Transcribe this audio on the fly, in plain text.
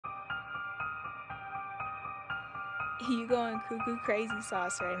You going cuckoo crazy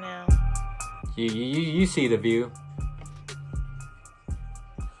sauce right now. You see the view.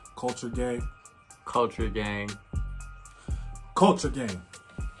 Culture gang. Culture gang. Culture gang.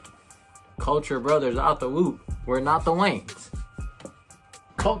 Culture brothers out the whoop. We're not the Wanks.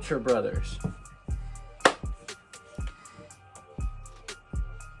 Culture brothers.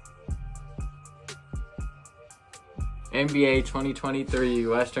 NBA 2023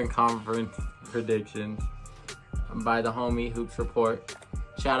 Western Conference predictions by the homie Hoops Report.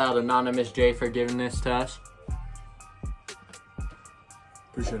 Shout out Anonymous J for giving this to us.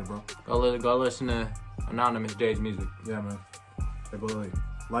 Appreciate it, bro. Go listen to Anonymous J's music. Yeah, man. Hey, boy,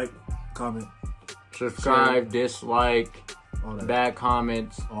 like, comment, subscribe, share, dislike, all that. bad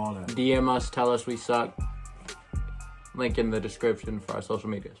comments, All that. DM us, tell us we suck. Link in the description for our social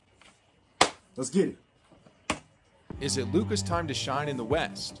medias. Let's get it. Is it Luka's time to shine in the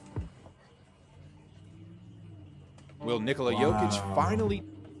West? Will Nikola Jokic finally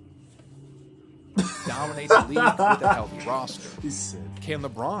dominate the league with a healthy roster? He's sick. Can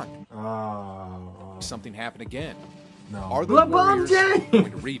LeBron something happen again? No. Are the LeBron Warriors James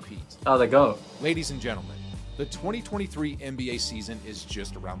going to repeat? Oh, they go. Ladies and gentlemen, the 2023 NBA season is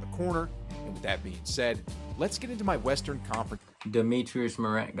just around the corner. And with that being said, let's get into my Western Conference Demetrius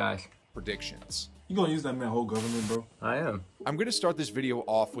Morant, guys. predictions. You gonna use that man whole government, bro? I am. I'm going to start this video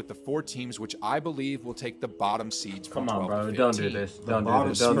off with the 4 teams which I believe will take the bottom seeds from Come on, 12 bro. to 15. Don't do this. Don't do bottom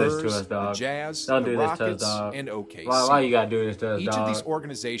this. Don't do this to Spurs, us, dog. The Jazz, Don't the do this to us, Rockets, dog. and OKC. Why you gotta do this to us, Each dog? of these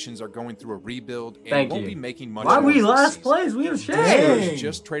organizations are going through a rebuild and Thank won't you. be making much Why noise we this last season. place? We have shade. Dang. Spurs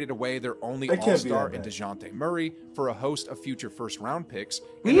just traded away their only They can't be all-star that in bad. DeJounte Murray for a host of future first-round picks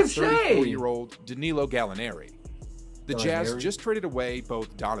We and a have shade. 34-year-old Danilo Gallinari. The Jazz Gallinari? just traded away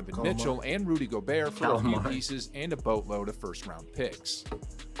both Donovan Calamar. Mitchell and Rudy Gobert for a few Calamar. pieces and a boatload of first-round picks.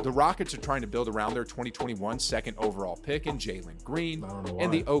 The Rockets are trying to build around their 2021 second overall pick in Jalen Green. I don't know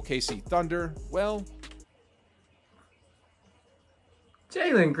And the why. OKC Thunder, well,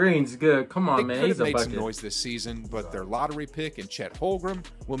 Jalen Green's good. Come on, they man. could He's have a made some bucket. noise this season, but their lottery pick and Chet Holmgren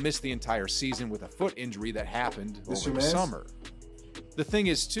will miss the entire season with a foot injury that happened This over your the mans? summer. The thing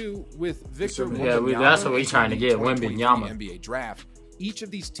is, too, with Victor your Yeah, Wembanyama that's what we trying to get, entering the Wembanyama. 2023 NBA draft, each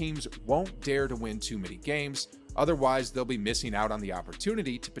of these teams won't dare to win too many games. Otherwise, they'll be missing out on the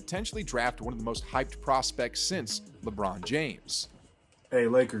opportunity to potentially draft one of the most hyped prospects since LeBron James. Hey,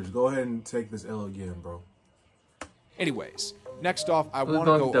 Lakers, go ahead and take this L again, bro. Anyways, next off, I Who's want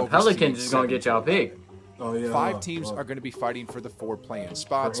to gonna- go the Pelicans is gonna get y'all pick. Oh yeah. 5 teams are going to be fighting for the 4 play-in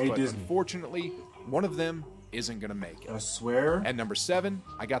spots, For A but Disney. unfortunately, one of them isn't going to make it. I swear. At number 7,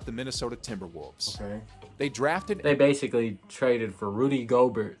 I got the Minnesota Timberwolves. Okay. They drafted They basically traded for Rudy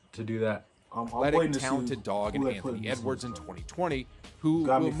Gobert to do that. I'm athletic, waiting to see talented dog in who they put Anthony in this Edwards in stuff. 2020, who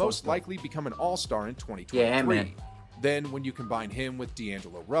Got me will most fucked up. likely become an all-star in 2023. Yeah, Ant-Man. Then when you combine him with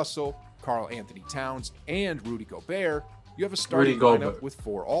D'Angelo Russell, Karl Anthony Towns, and Rudy Gobert, you have a starting Rudy lineup Gobert. with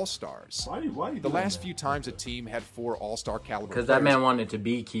 4 all-stars. Why you The doing last that? few times a team had 4 all-star caliber Because that players man wanted to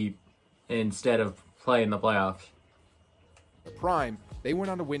beekeep instead of play in the playoffs. in the prime, they went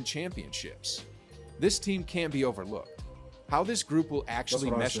on to win championships. This team can't be overlooked. How this group will actually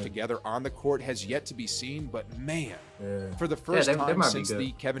what I mesh said. together on the court has yet to be seen, but man, Yeah. for the first they time might be since good.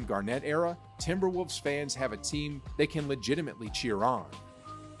 the Kevin Garnett era, Timberwolves fans have a team they can legitimately cheer on.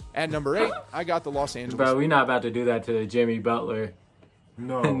 At number 8, I got the Los Angeles Bro, we not about to do that to Jimmy Butler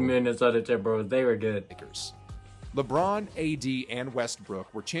No. and Minnesota Timberwolves. They were good. Lakers. LeBron, AD, and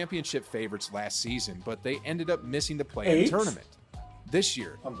Westbrook were championship favorites last season, but they ended up missing the play-in Eight? tournament. This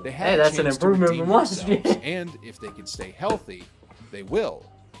year, they Hey, have that's a an chance to improvement redeem from last themselves, year. and if they can stay healthy, they will.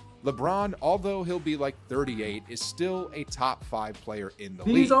 LeBron, although he'll be like 38, is still a top 5 player in the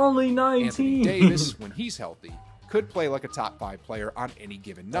league. He's only Anthony 19. Davis, when he's healthy, could play like a top 5 player on any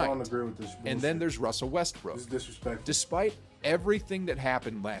given I night. don't agree with this. And then there's Russell Westbrook. This is disrespectful. Despite everything that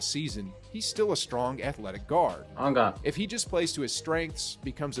happened last season, he's still a strong athletic guard. On God. If he just plays to his strengths,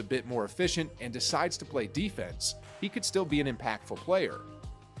 becomes a bit more efficient, and decides to play defense, he could still be an impactful player.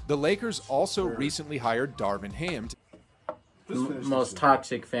 The Lakers also recently hired Darvin Ham to Just finish Most this.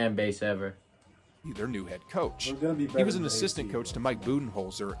 toxic fan base ever. be their new head coach. We're gonna be He better was an than assistant AC, coach bro. to Mike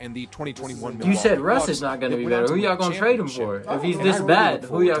Budenholzer and the 2021 You Milwaukee You said Russ Bucks is not going to that be went on better. Who win y'all a going to trade him for? championship. If he's And this I'm bad, looking who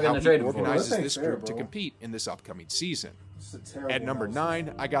forward y'all to going how to trade he him for? organizes That ain't this fair, group to bro. compete in this upcoming season. It's a terrible At number house.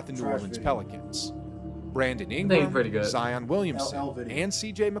 9, I got the New Trash Orleans video. Pelicans. Brandon think Ingram, pretty good. Zion Williamson, LL video. and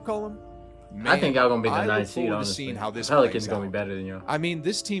CJ McCollum. I think y'all going to be the I look ninth seed, forward to honestly. seeing how this Pelicans plays going to out. be better than y'all. I mean,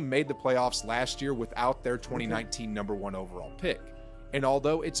 this team made the playoffs last year without their 2019 number 1 overall pick. And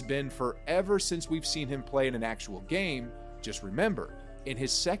although it's been forever since we've seen him play in an actual game, just remember, in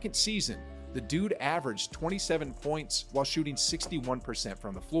his second season, The dude averaged 27 points while shooting 61%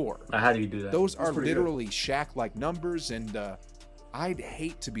 from the floor. How do you do that? Those are pretty literally Shaq-like numbers, and I'd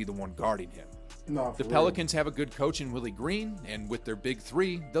hate to be the one guarding him. No, The Pelicans have a good coach in Willie Green, and with their big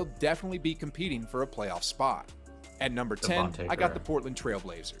three, they'll definitely be competing for a playoff spot. At number 10, I got the Portland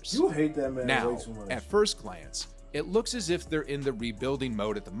Trailblazers. You hate that man Now, way too much. at first glance, it looks as if they're in the rebuilding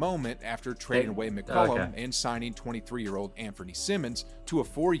mode at the moment after trading away McCollum and signing 23-year-old Anthony Simmons to a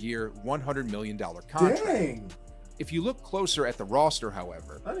 4-year, $100 million contract. Dang. If you look closer at the roster,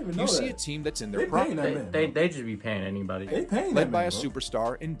 however, I didn't even know you see that. a team that's in their They paying prime, that man. They just be paying anybody. They paying led that by man, a bro.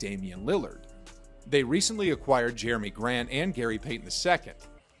 superstar in Damian Lillard. They recently acquired Jeremy Grant and Gary Payton II,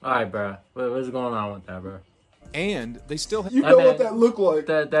 All right, bro. What's going on with that, bro? and they still have You know what that look like.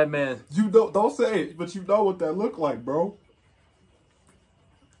 That man. You don't say it, but you know what that look like, bro.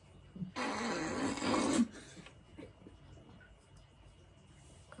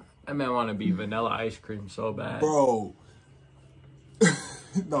 That man want to be vanilla ice cream so bad. Bro.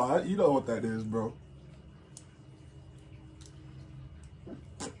 No, you know what that is, bro.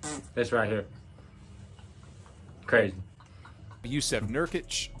 It's right here. Crazy. Yusef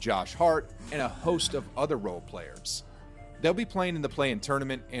Nurkic, Josh Hart, and a host of other role players. They'll be playing in the play-in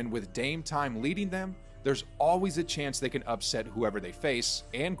tournament, and with Dame Time leading them, there's always a chance they can upset whoever they face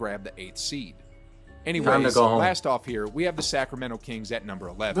and grab the 8th seed. Time Anyways, to go home. last off here, we have the Sacramento Kings at number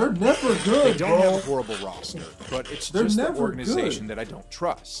 11. They're never They good, don't bro. have a horrible roster, but it's They're just the never organization good. that I don't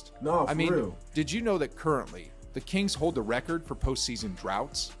trust. No, I for mean, real. did you know that currently the Kings hold the record for postseason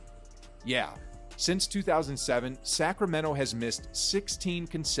droughts? Yeah. Since 2007, Sacramento has missed 16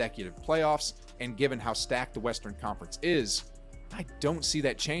 consecutive playoffs, and given how stacked the Western Conference is, I don't see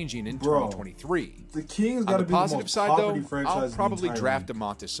that changing in Bro, 2023. The Kings got On to the be the positive most side, poverty though, franchise I'll in the probably entire draft league.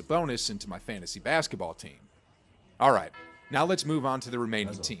 Domantas Sabonis into my fantasy basketball team. All right, now let's move on to the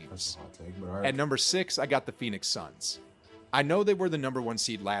remaining That's teams. a hot take, but all right. At number 6, I got the Phoenix Suns. I know they were the number 1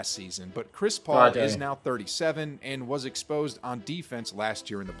 seed last season, but Chris Paul is now 37 and was exposed on defense last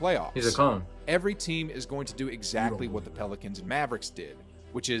year in the playoffs. He's a clone. Every team is going to do exactly what the Pelicans and Mavericks did,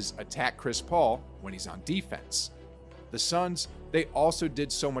 which is attack Chris Paul when he's on defense. The Suns, they also did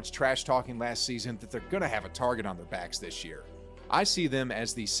so much trash talking last season that they're going to have a target on their backs this year. I see them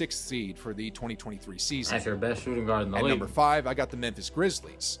as the 6th seed for the 2023 season. That's your best shooting guard in the At league. number 5, I got the Memphis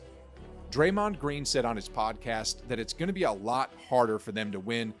Grizzlies. Draymond Green said on his podcast that it's going to be a lot harder for them to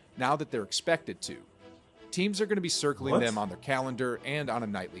win now that they're expected to. Teams are going to be circling them on their calendar and on a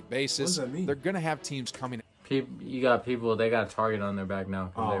nightly basis. What does that mean? They're going to have teams coming. You got people, they got a target on their back now.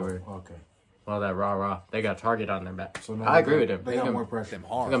 'Cause Oh, they were, okay. well, that rah-rah. They got a target on their back. So now I agree with him. They It's got gonna- more pressure. them It's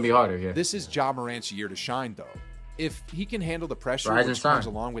hard. going to be harder, yeah. This is Ja Morant's year to shine, though. If he can handle the pressure Rise and which comes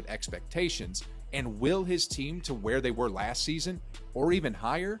shine. along with expectations and will his team to where they were last season or even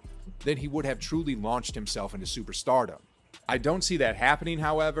higher, then he would have truly launched himself into superstardom. I don't see that happening,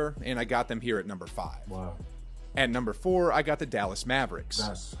 however, and I got them here at number 5. Wow. At number 4, I got the Dallas Mavericks.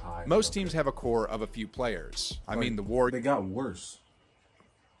 That's high. Most Okay. teams have a core of a few players. I Like, mean, the Warriors. They got worse.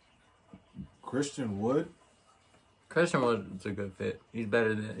 Christian Wood. Christian Wood's a good fit. He's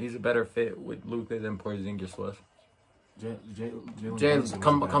a better fit with Luka than Porzingis was. Jalen James, Brunson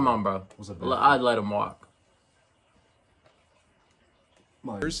come was a bad on, bro. was a bad I'd let him walk.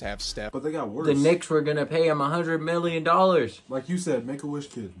 Like, have Steph. but they got worse. The Knicks were gonna pay him $100 million. Like you said, make a wish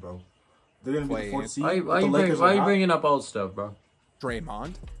kids, bro. They're gonna be Play the 4th seed. Why but the Lakers you are hot. bringing up old stuff, bro?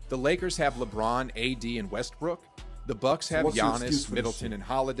 Draymond. The Lakers have LeBron, AD, and Westbrook. The Bucks have what's your excuse Giannis, for this Middleton, shit? and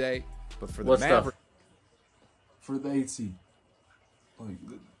Holiday. But for the What stuff? Mavericks, for the 8th seed? Like,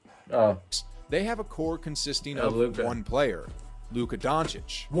 Oh, they have a core consisting Oh, of Luka. one player, Luka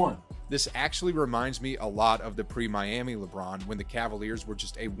Doncic. one. This actually reminds me a lot of the pre-Miami LeBron when the Cavaliers were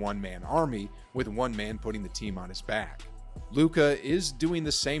just a one-man army with one man putting the team on his back. Luka is doing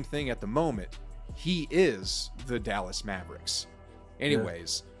the same thing at the moment. He is the Dallas Mavericks.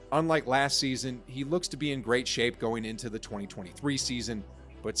 Anyways, unlike last season, he looks to be in great shape going into the 2023 season,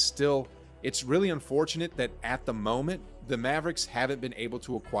 but still, it's really unfortunate that at the moment, the Mavericks haven't been able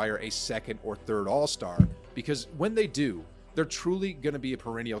to acquire a second or third All-Star, because when they do, they're truly going to be a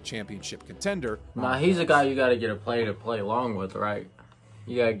perennial championship contender. nah, he's a guy you gotta get a player to play along with, right?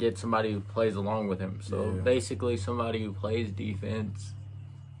 You gotta get somebody who plays along with him. So Yeah. basically, somebody who plays defense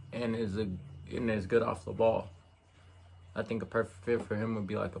and is good off the ball. I think a perfect fit for him would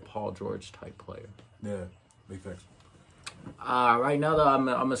be like a Paul George type player. Yeah, big facts. Right now though, I'm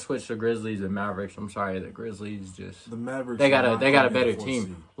gonna switch to Grizzlies and Mavericks. I'm sorry, the Grizzlies just The Mavericks. they got are a not they got a gonna be better the 4th team.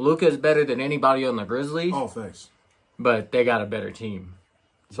 seed. Luka's better than anybody on the Grizzlies, Oh, facts. but they got a better team.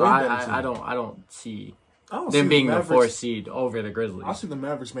 So Way better team. I don't see I don't see Them being the Mavericks, 4th seed over the I Grizzlies. see the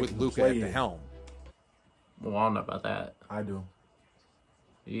Mavericks with making the Luka at the play-in. helm. Well, I don't know about that. I do.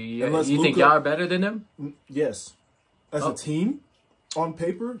 You Unless think Luka- y'all are better than them? Yes. As Oh. a team, on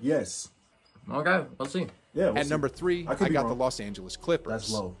paper, yes. Okay, we'll see. Yeah. we'll At see. number 3, I could I be got the wrong. Los Angeles Clippers.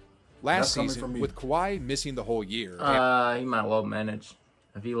 That's low. Last That's coming season, from me. with Kawhi missing the whole year, He might low manage.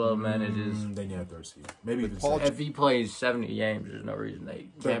 If he low manages, Then you have 3rd seed. Maybe even Paul- second. if he plays 70 games, there's no reason they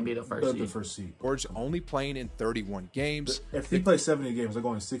can't be the first The seed. first seed. George only playing in 31 games, If he plays 70 games, they're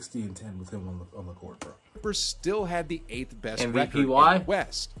going 60-10 with him on the court, bro. Clippers still had the 8th best MVP record in why? the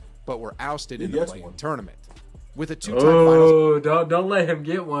West, but were ousted in He the gets play-in one. tournament. With a 2-time finals, Oh, don't let him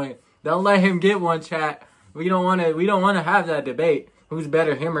get one. Don't let him get one, chat. We don't want to have that debate. Who's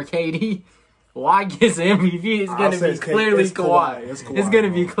better, him or KD? Why gets MVP? It's I'll gonna say be it's K- clearly it's Kawhi. Kawhi. It's It's Kawhi, gonna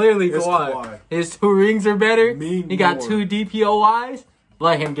be bro. clearly It's Kawhi. Kawhi. His 2 rings are better. Me He got more. 2 DPOYs.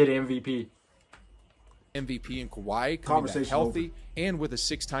 Let him get MVP. MVP and Kawhi coming back Conversation healthy, and with a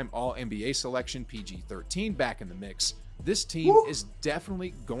 6-time All-NBA selection, PG-13 back in the mix, this team Woo. is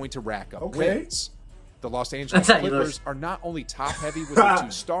definitely going to rack up Okay. wins. The Los Angeles That's how you Clippers look. are not only top-heavy with their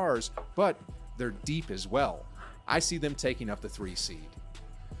 2 stars, but they're deep as well. I see them taking up the 3 seed.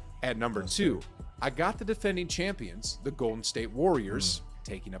 At number 2, I got the defending champions, the Golden State Warriors,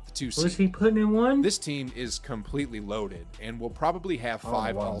 taking up the 2 Was seed. he putting in one? This team is completely loaded and will probably have don't know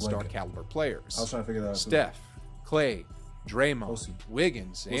 5 why I'm All-Star blanking. caliber players. I was trying to figure that out. too. Steph, Clay, Draymond, We'll see.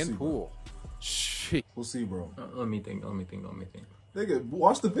 Wiggins, We'll and see, bro. Poole. Shit. We'll see, bro. Let me think. Nigga,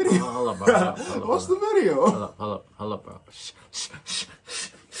 watch the video. Hold up, bro. Hold up, Watch the video. Hold up, bro.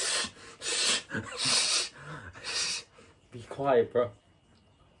 Be quiet, bro.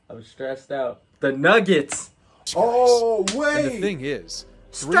 I'm stressed out. The Nuggets. Oh, And wait. the thing is,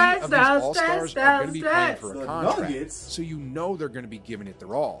 3 Stressed of these out, All-Stars stressed are going out, to be playing for a The contract. Nuggets? So you know they're going to be giving it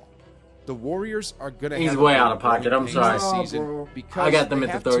their all. The Warriors are going to He's have way a out of pocket, I'm games sorry. this Nah, season bro. because I got them they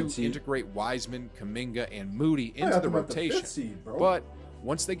at have the 3rd to seed. integrate Wiseman, Kuminga, and Moody into got the them at the rotation. 5th seed, bro. But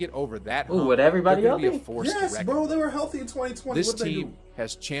once they get over that Ooh, hump, with everybody they're going to be a healthy? force to Yes, reckon bro. with. They were healthy in 2020. This What did they team do?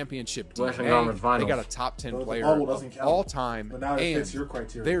 has championship Western DNA. Conference They Finals. got a top 10 The player bubble of doesn't count. all time, But now it and fits your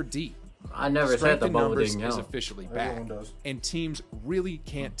criteria. they're deep. I never said Strength the in bubble numbers didn't is count. officially back, Everyone does. and teams really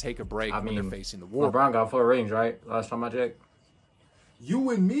can't take a break I when mean, they're facing the Warriors. LeBron got 4 rings, right? Last time I checked.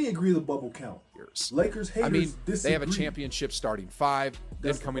 You and me agree the bubble count. Lakers haters I mean, disagree. they have a championship starting 5, then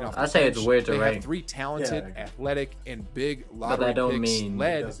That's the coming off problem. the I say it's bench, weird to they rank. have 3 talented, Yeah. athletic, and big that lottery don't picks mean it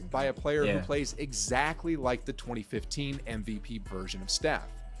led doesn't by a player Yeah. who plays exactly like the 2015 MVP version of Steph.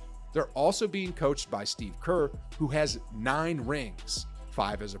 They're also being coached by Steve Kerr, who has 9 rings,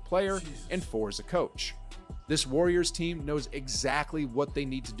 5 as a player and 4 as a coach. This Warriors team knows exactly what they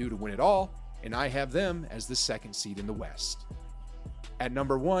need to do to win it all, and I have them as the 2nd seed in the West. At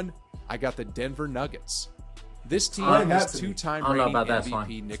number 1, I got the Denver Nuggets. This team Explain that has to me. 2-time I don't know reigning about that, MVP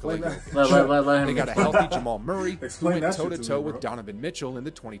Swine. Nikola Explain that. Jokic. Let him They got a healthy Jamal Murray who Explain went that shit to toe-to-toe me, with bro. Donovan Mitchell in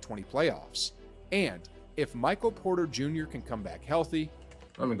the 2020 playoffs. And if Michael Porter Jr. can come back healthy,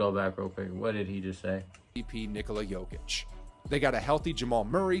 Let me go back real quick. What did he just say? MVP Nikola Jokic. They got a healthy Jamal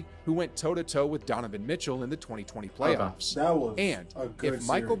Murray who went toe-to-toe with Donovan Mitchell in the 2020 playoffs. That was And a good if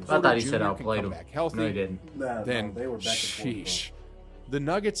Michael series. I Porter thought he Jr. said can outplayed come him. back healthy, No, he didn't. Nah, then no, they were back and forth, bro. sheesh. The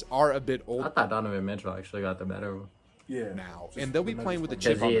Nuggets are a bit old I thought Donovan Mitchell actually got the better one. Yeah. now, Just and they'll be the playing with a Nuggets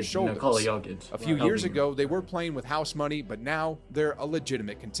chip Because on he their is shoulders. Nikola Jokic. A few Right. years ago, they were playing with house money, but now they're a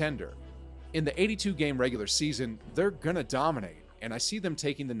legitimate contender. In the 82-game regular season, they're going to dominate, and I see them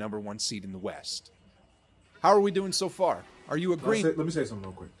taking the number 1 seed in the West. How are we doing so far? Are you agreeing? Let me say something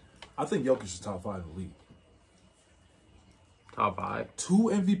real quick. I think Jokic is top 5 in the league. Top 5. 2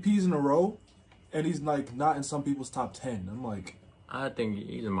 MVPs in a row, and he's like not in some people's top 10. I'm like, I think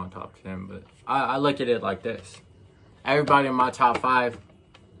he's in my top 10, but I look at it like this. Everybody in my top 5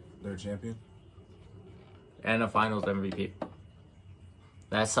 they're a champion. and a finals MVP.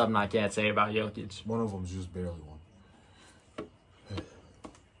 That's something I can't say about Jokic. One of them's just barely one.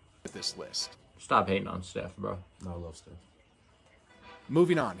 With this list. Stop hating on Steph, bro. No, I love Steph.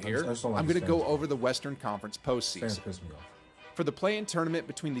 Moving on I here, just don't like I'm his going to go fans. over the Western Conference Fans postseason. piss me off. For the play-in tournament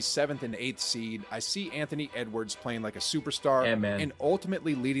between the 7th and 8th seed, I see Anthony Edwards playing like a superstar Yeah, man. and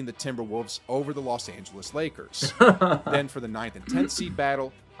ultimately leading the Timberwolves over the Los Angeles Lakers. Then for the 9th and 10th seed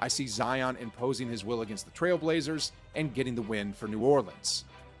battle, I see Zion imposing his will against the Trailblazers and getting the win for New Orleans.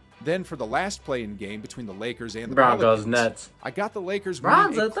 Then for the last play-in game between the Lakers and the Broncos Pelicans, Nets. I got the Lakers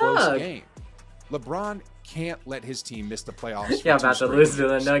Bron's winning a a close thug. game. LeBron can't let his team miss the playoffs. for Yeah, 2 about to straight lose to the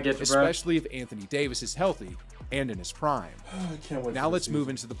years, Nuggets, bro. especially if Anthony Davis is healthy and in his prime. I can't wait. Now let's move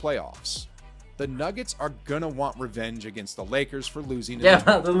into the playoffs. The Nuggets are gonna want revenge against the Lakers for losing. Yeah,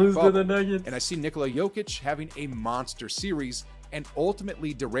 about to lose to the Nuggets. And I see Nikola Jokic having a monster series and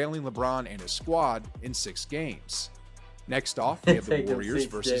ultimately derailing LeBron and his squad in 6 games. Next off, we have the Warriors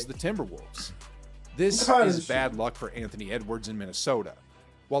versus the Timberwolves. This is bad luck for Anthony Edwards in Minnesota.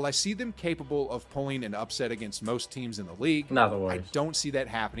 While I see them capable of pulling an upset against most teams in the league, I don't see that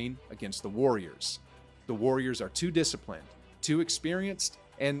happening against the Warriors. The Warriors are too disciplined, too experienced,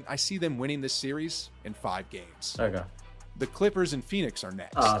 and I see them winning this series in 5 games. Okay. The Clippers and Phoenix are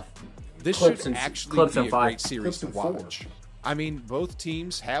next. This should actually be a great series to watch. I mean, both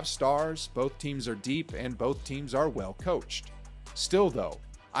teams have stars, both teams are deep, and both teams are well coached. Still, though,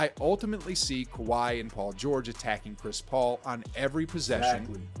 I ultimately see Kawhi and Paul George attacking Chris Paul on every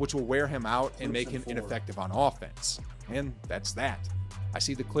possession, which will wear him out and make him ineffective on offense. And that's that. I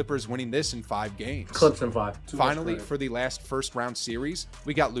see the Clippers winning this in 5 games. Clips in 5. Finally, for the last first-round series,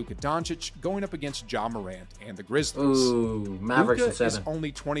 we got Luka Doncic going up against Ja Morant and the Grizzlies. Ooh, Mavericks Luka in 7. is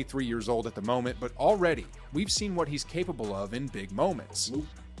only 23 years old at the moment, but already we've seen what he's capable of in big moments.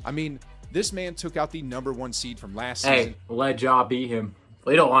 I mean, this man took out the #1 seed from last season. Hey, let Ja beat him.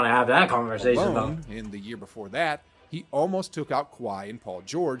 We don't want to have that conversation, though. In the year before that, he almost took out Kawhi and Paul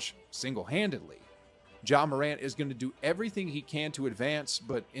George single-handedly. Ja Morant is going to do everything he can to advance,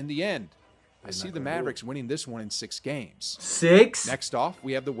 but in the end, I see the Mavericks winning this one in 6 games. 6? Next off,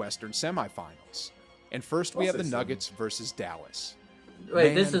 we have the Western semifinals. And first, we have the Nuggets versus Dallas.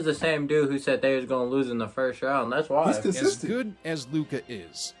 Wait, this is the same dude who said they was going to lose in the first round. That's why. As good as Luka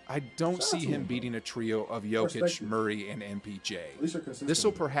is, I don't see him beating a trio of Jokic, Murray, and MPJ. This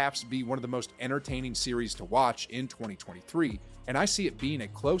will perhaps be one of the most entertaining series to watch in 2023, and I see it being a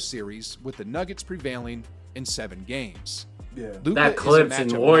close series with the Nuggets prevailing in 7 games. Yeah. That Clips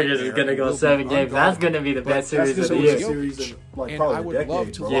and Warriors is going to go 7 games. That's going to be the best series of the year. And I would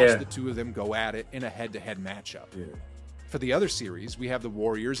love to watch the two of them go at it in a head-to-head matchup. Yeah. For the other series, we have the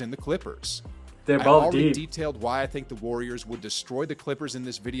Warriors and the Clippers. They're I both already deep. detailed why I think the Warriors would destroy the Clippers in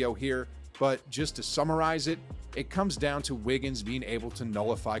this video here, but just to summarize it, it comes down to Wiggins being able to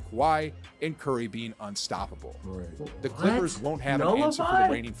nullify Kawhi and Curry being unstoppable. Right. The Clippers won't have an answer for the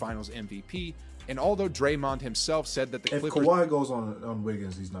reigning Finals MVP, and although Draymond himself said that the If Clippers... Kawhi goes on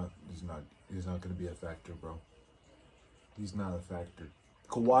Wiggins, he's not going to be a factor, bro. He's not a factor.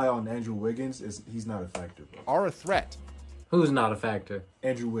 Kawhi on Andrew Wiggins he's not a factor, bro. are a threat. Who's not a factor?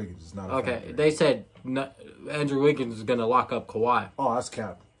 Andrew Wiggins is not a factor. Okay, they said Andrew Wiggins is going to lock up Kawhi. Oh, that's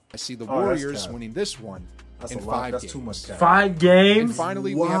cap. I see the Warriors winning this one in 5 That's games. too much cap. 5 games? And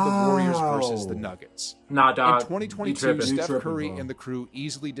finally, we have the Warriors versus the Nuggets. Nah, dog. In 2022, Steph Curry and the crew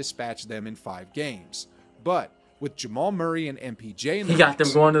easily dispatched them in 5 games. But with Jamal Murray and MPJ in the got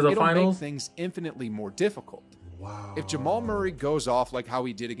them going to the it'll finals? make things infinitely more difficult. Wow. If Jamal Murray goes off like how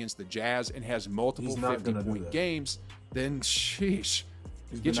he did against the Jazz and has multiple 50-point games, then sheesh,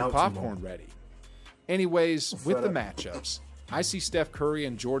 get your popcorn ready. Anyways, with the matchups, I see Steph Curry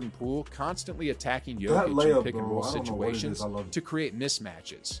and Jordan Poole constantly attacking Jokic in pick-and-roll situations to create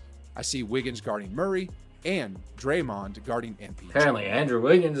mismatches. I see Wiggins guarding Murray and Draymond guarding MPJ. Apparently, Andrew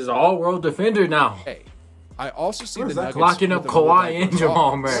Wiggins is an all-world defender now. Hey, I also see the Nuggets locking up Kawhi and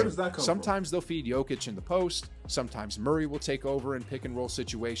Jamal Murray. Sometimes they'll feed Jokic in the post, sometimes Murray will take over in pick-and-roll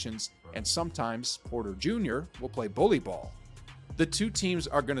situations, and sometimes Porter Jr. will play bully ball. The two teams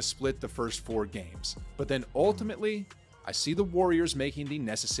are going to split the first 4 games, but then ultimately, I see the Warriors making the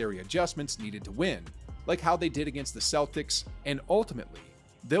necessary adjustments needed to win, like how they did against the Celtics, and ultimately,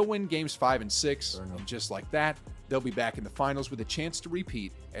 they'll win games 5 and 6, and just like that, they'll be back in the finals with a chance to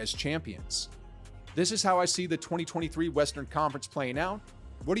repeat as champions. This is how I see the 2023 Western Conference playing out.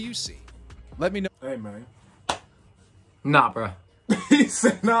 What do you see? Let me know. Hey, man. Nah, bro. He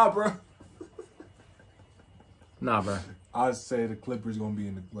said, nah, bro. Nah, bro. I'd say the Clippers going to be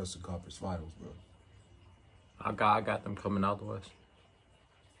in the Western Conference Finals, bro. I got them coming out the West.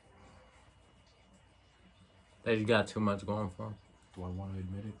 They just got too much going for them. Do I want to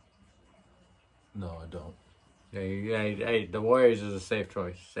admit it? No, I don't. Hey, the Warriors is a safe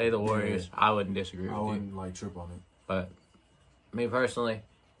choice. Say the Warriors. Yeah. I wouldn't disagree with you. I wouldn't, like, trip on it. But, me personally,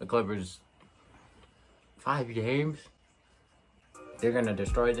 the Clippers, 5 games, they're going to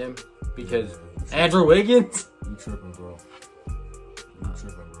destroy them because Andrew Wiggins? You tripping, bro. You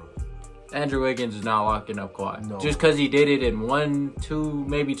tripping, bro. Andrew Wiggins is not locking up Kawhi. No. Just because he did it in 1, 2,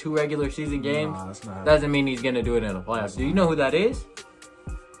 maybe 2 regular season games, doesn't mean he's going to do it in the playoffs. Do you know who that is?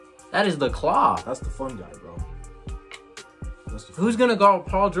 That is the Claw. That's the fun guy, bro. Who's going to guard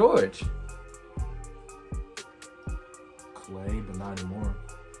Paul George? Clay, but not anymore.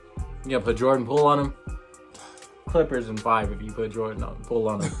 You going to put Jordan Poole on him? Clippers in 5 if you put Jordan on full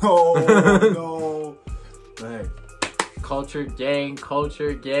on him. Oh no! Hey, Culture gang,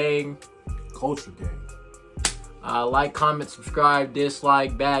 culture gang. culture game. Like, comment, subscribe,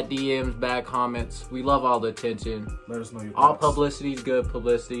 dislike, bad DMs, bad comments. We love all the attention. Let us know your All thoughts. publicity is good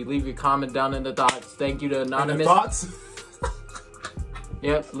publicity. Leave your comment down in the thoughts. Thank you to And the Anonymous. thoughts?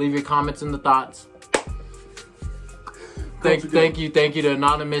 Yep, leave your comments in the thoughts. Thank you to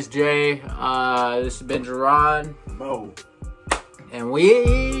Anonymous J. This has been Gerron. Mo. And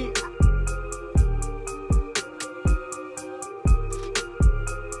we